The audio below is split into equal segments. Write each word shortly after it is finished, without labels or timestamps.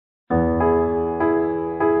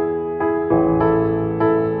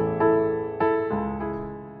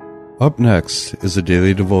Up next is a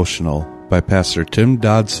daily devotional by Pastor Tim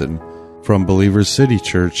Dodson from Believers City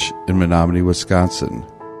Church in Menominee, Wisconsin.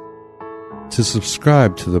 To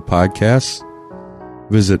subscribe to the podcast,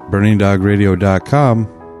 visit burningdogradio.com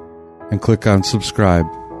and click on subscribe.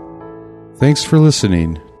 Thanks for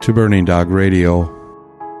listening to Burning Dog Radio.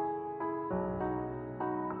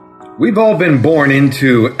 We've all been born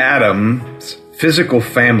into Adam's physical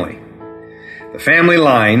family, the family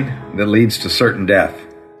line that leads to certain death.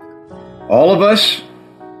 All of us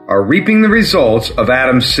are reaping the results of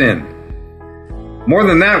Adam's sin. More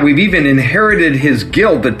than that, we've even inherited his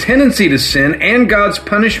guilt, the tendency to sin, and God's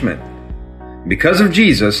punishment. Because of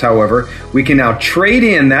Jesus, however, we can now trade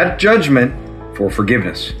in that judgment for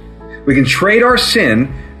forgiveness. We can trade our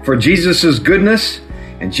sin for Jesus' goodness,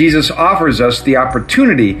 and Jesus offers us the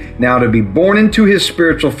opportunity now to be born into his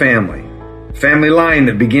spiritual family, a family line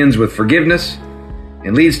that begins with forgiveness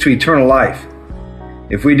and leads to eternal life.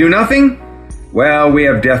 If we do nothing, well, we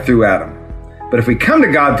have death through Adam. But if we come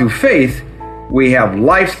to God through faith, we have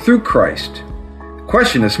life through Christ. The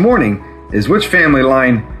question this morning is, which family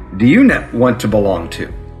line do you want to belong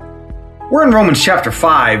to? We're in Romans chapter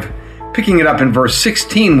 5, picking it up in verse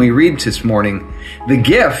 16. We read this morning, the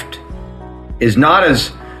gift is not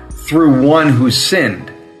as through one who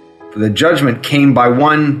sinned, for the judgment came by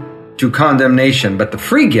one to condemnation, but the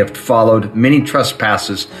free gift followed many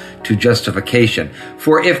trespasses to justification.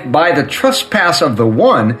 For if by the trespass of the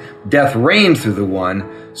one, death reigned through the one,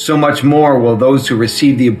 so much more will those who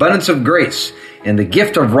receive the abundance of grace and the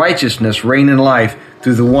gift of righteousness reign in life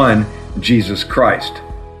through the one, Jesus Christ.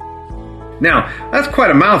 Now, that's quite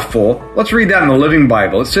a mouthful. Let's read that in the Living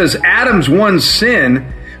Bible. It says, Adam's one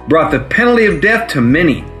sin brought the penalty of death to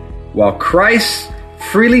many, while Christ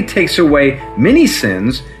freely takes away many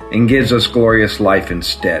sins and gives us glorious life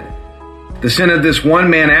instead. The sin of this one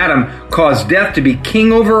man, Adam, caused death to be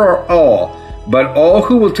king over all, but all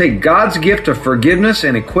who will take God's gift of forgiveness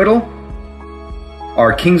and acquittal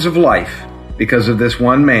are kings of life because of this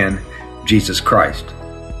one man, Jesus Christ.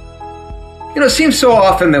 It seems so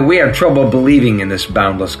often that we have trouble believing in this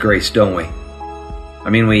boundless grace, don't we? I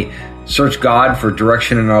mean, we search God for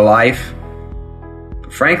direction in our life,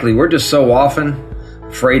 but frankly, we're just so often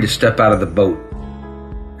afraid to step out of the boat.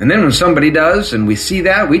 And then when somebody does and we see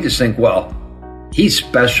that, we just think, well, he's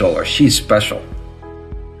special or she's special.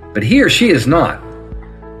 But he or she is not.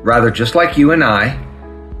 Rather, just like you and I,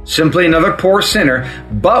 simply another poor sinner,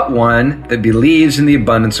 but one that believes in the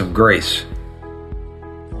abundance of grace.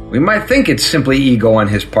 We might think it's simply ego on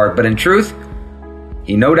his part, but in truth,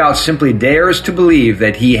 he no doubt simply dares to believe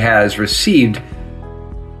that he has received,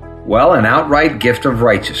 well, an outright gift of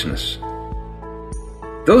righteousness.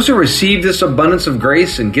 Those who receive this abundance of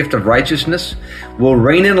grace and gift of righteousness will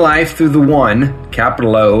reign in life through the one,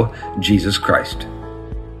 capital O, Jesus Christ.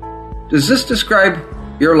 Does this describe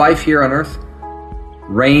your life here on earth?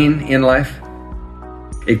 Reign in life?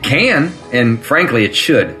 It can, and frankly, it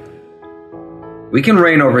should. We can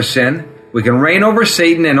reign over sin. We can reign over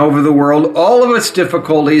Satan and over the world, all of its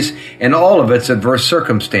difficulties and all of its adverse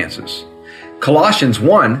circumstances. Colossians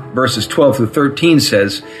 1, verses 12 through 13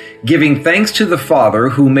 says, giving thanks to the Father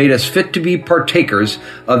who made us fit to be partakers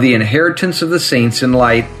of the inheritance of the saints in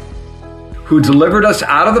light, who delivered us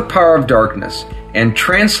out of the power of darkness and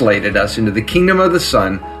translated us into the kingdom of the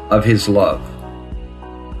Son of his love.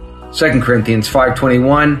 2 Corinthians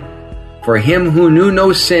 5:21, for him who knew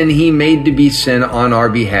no sin he made to be sin on our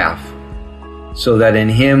behalf, so that in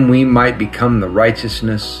him we might become the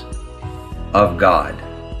righteousness of God.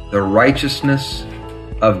 The righteousness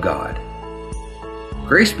of God.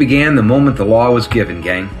 Grace began the moment the law was given,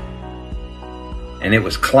 gang. And it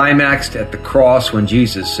was climaxed at the cross when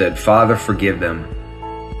Jesus said, Father, forgive them.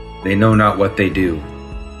 They know not what they do.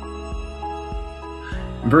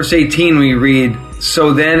 In verse 18 we read,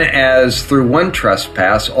 so then as through one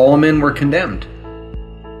trespass all men were condemned,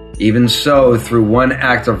 even so through one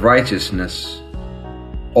act of righteousness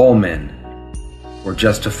all men were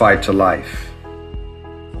justified to life.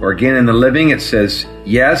 Or again in the Living it says,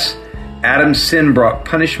 yes, Adam's sin brought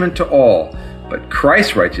punishment to all, but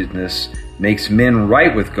Christ's righteousness makes men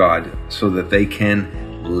right with God so that they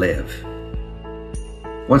can live.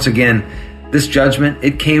 Once again, this judgment,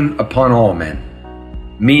 it came upon all men.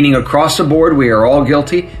 Meaning across the board, we are all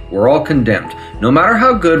guilty, we're all condemned. No matter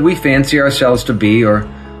how good we fancy ourselves to be or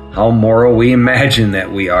how moral we imagine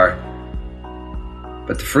that we are.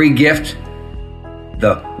 But the free gift,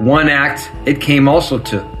 the one act, it came also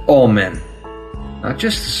to all men. Not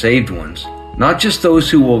just the saved ones, not just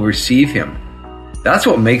those who will receive him. That's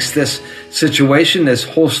what makes this situation, this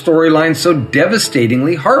whole storyline so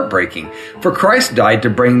devastatingly heartbreaking. For Christ died to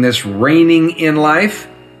bring this reigning in life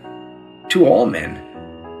to all men.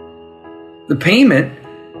 The payment,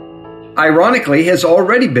 ironically, has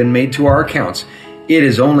already been made to our accounts. It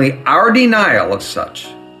is only our denial of such,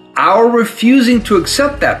 our refusing to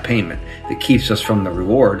accept that payment, that keeps us from the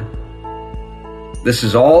reward. This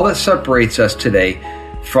is all that separates us today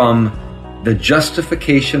from the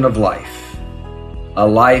justification of life, a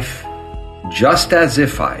life just as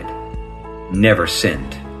if I'd never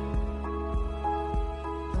sinned.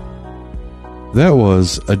 That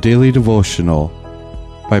was a daily devotional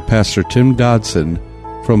by Pastor Tim Dodson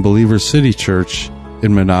from Believer City Church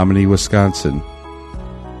in Menominee, Wisconsin.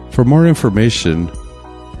 For more information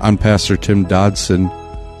on Pastor Tim Dodson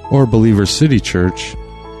or Believer City Church,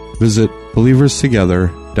 visit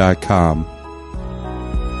believerstogether.com.